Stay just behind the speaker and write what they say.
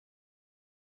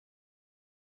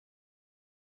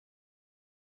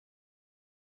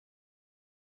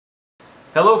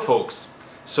Hello folks,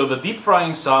 so the deep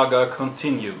frying saga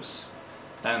continues.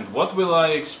 And what will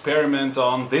I experiment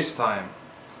on this time?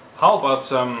 How about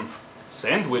some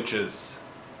sandwiches?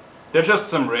 They're just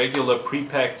some regular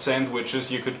pre-packed sandwiches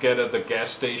you could get at the gas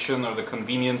station or the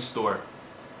convenience store.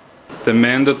 The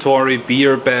mandatory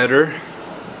beer batter.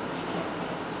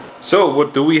 So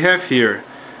what do we have here?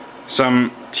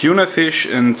 Some tuna fish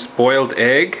and boiled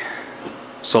egg,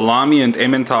 salami and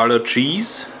Emmentaler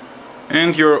cheese,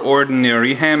 and your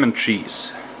ordinary ham and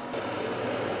cheese.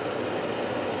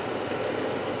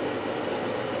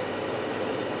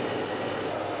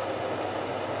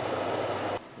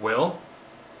 Well,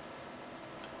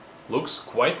 looks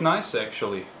quite nice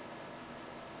actually.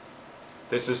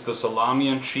 This is the salami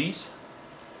and cheese.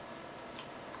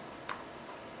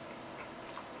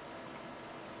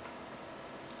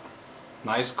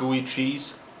 Nice gooey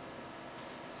cheese.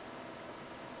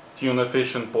 Tuna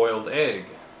fish and boiled egg.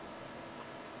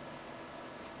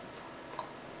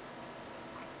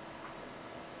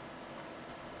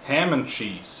 Ham and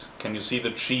cheese. Can you see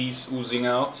the cheese oozing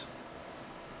out?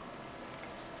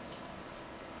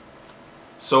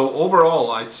 So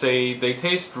overall I'd say they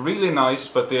taste really nice,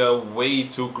 but they are way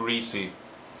too greasy.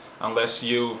 Unless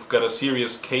you've got a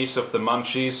serious case of the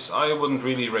munchies, I wouldn't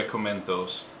really recommend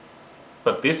those.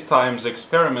 But this time's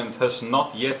experiment has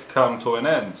not yet come to an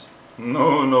end.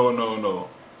 No.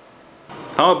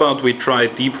 How about we try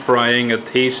deep frying a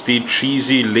tasty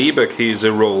cheesy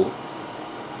Leberkäse roll?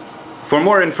 For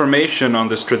more information on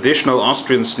this traditional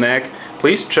Austrian snack,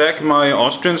 please check my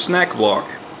Austrian snack vlog.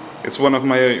 It's one of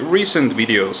my recent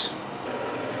videos.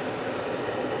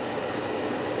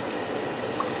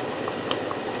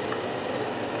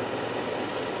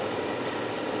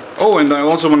 Oh, and I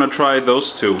also want to try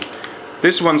those two.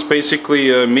 This one's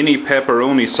basically a mini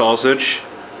pepperoni sausage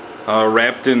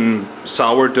wrapped in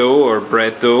sourdough or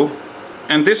bread dough.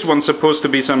 And this one's supposed to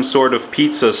be some sort of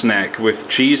pizza snack with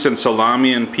cheese and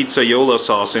salami and pizzaiola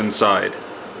sauce inside.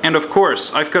 And of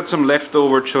course, I've got some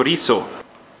leftover chorizo.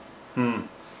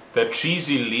 That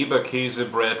cheesy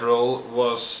Leberkäse bread roll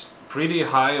was pretty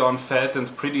high on fat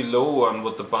and pretty low on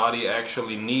what the body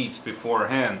actually needs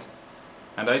beforehand.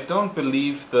 And I don't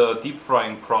believe the deep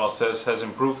frying process has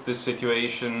improved this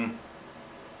situation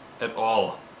at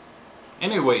all.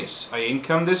 Anyways, I ain't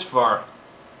come this far.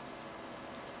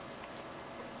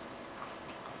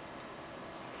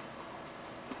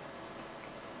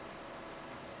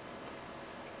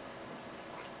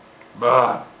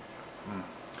 Bah.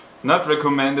 Not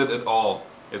recommended at all.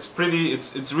 It's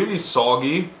really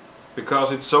soggy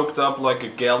because it's soaked up like a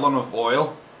gallon of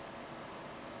oil.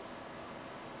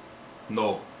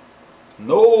 No.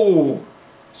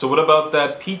 So what about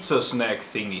that pizza snack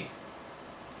thingy?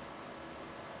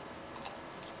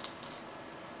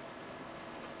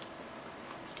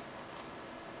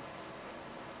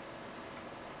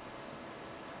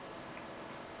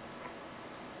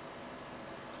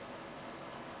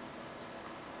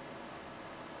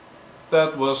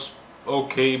 That was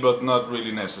okay, but not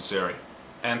really necessary.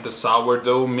 And the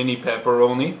sourdough mini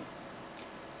pepperoni.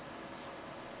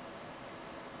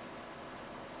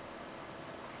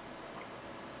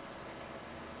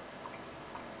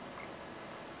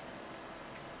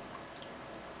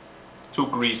 Too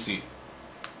greasy.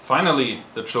 Finally,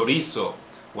 the chorizo,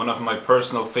 one of my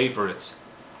personal favorites.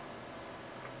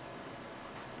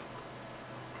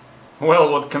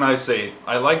 Well, what can I say?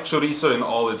 I like chorizo in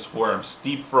all its forms.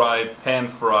 Deep fried, pan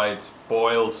fried,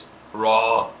 boiled,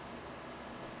 raw.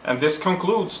 And this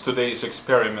concludes today's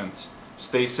experiment.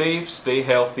 Stay safe, stay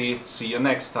healthy, see you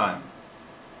next time.